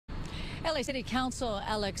LA City Council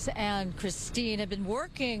Alex and Christine have been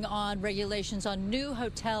working on regulations on new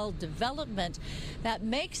hotel development. That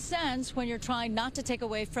makes sense when you're trying not to take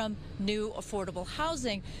away from new affordable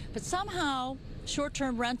housing. But somehow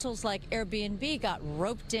short-term rentals like Airbnb got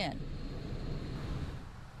roped in.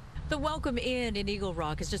 The Welcome Inn in Eagle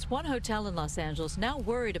Rock is just one hotel in Los Angeles now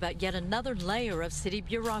worried about yet another layer of city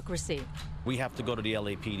bureaucracy. We have to go to the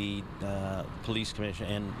LAPD police commission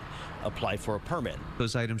and apply for a permit.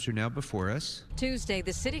 Those items are now before us. Tuesday,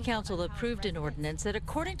 the city council approved an ordinance that,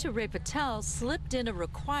 according to Ray Patel, slipped in a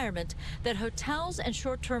requirement that hotels and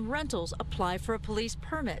short-term rentals apply for a police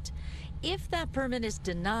permit. If that permit is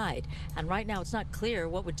denied, and right now it's not clear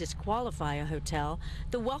what would disqualify a hotel,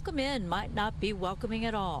 the Welcome Inn might not be welcoming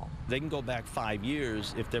at all. They can go back 5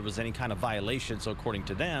 years if there was any kind of violation, so according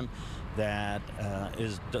to them, that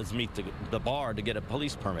does meet the bar to get a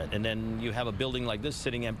police permit. And then you have a building like this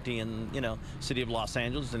sitting empty in, city of Los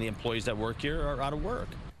Angeles, and the employees that work here are out of work.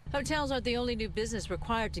 Hotels aren't the only new business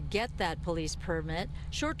required to get that police permit.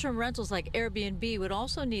 Short-term rentals like Airbnb would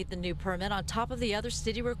also need the new permit on top of the other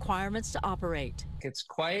city requirements to operate. It's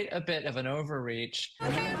quite a bit of an overreach.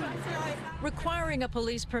 Requiring a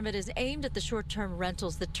police permit is aimed at the short-term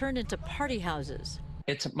rentals that turn into party houses.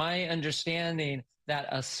 It's my understanding that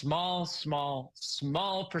a small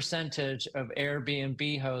percentage of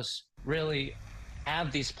Airbnb hosts really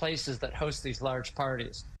have these places that host these large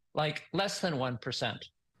parties, like less than 1%.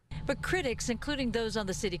 But critics, including those on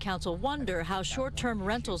the city council, wonder how short-term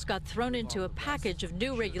rentals got thrown into a package of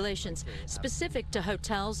new regulations specific to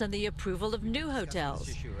hotels and the approval of new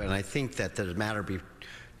hotels. And I think that the matter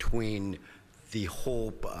between the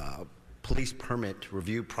whole police permit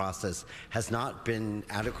review process has not been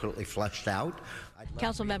adequately fleshed out.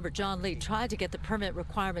 Councilmember John Lee tried to get the permit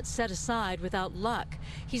requirements set aside without luck.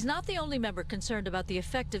 He's not the only member concerned about the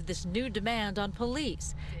effect of this new demand on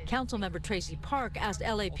police. Councilmember Tracy Park asked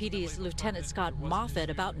LAPD's Lieutenant Scott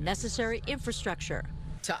Moffett about necessary infrastructure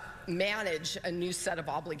to manage a new set of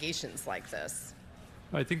obligations like this.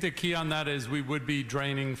 I think the key on that is we would be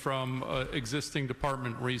draining from existing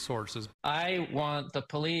department resources. I want the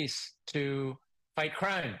police to fight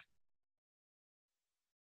crime.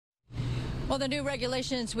 Well, the new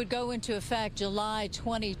regulations would go into effect July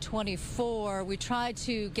 2024. We tried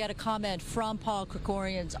to get a comment from Paul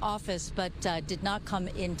Krikorian's office, but did not come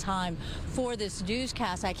in time for this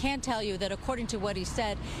newscast. I can tell you that according to what he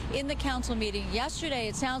said in the council meeting yesterday,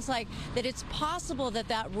 it sounds like that it's possible that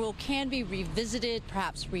that rule can be revisited,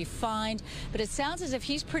 perhaps refined. But it sounds as if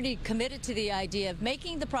he's pretty committed to the idea of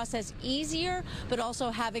making the process easier, but also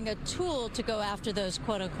having a tool to go after those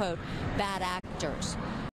quote-unquote bad actors.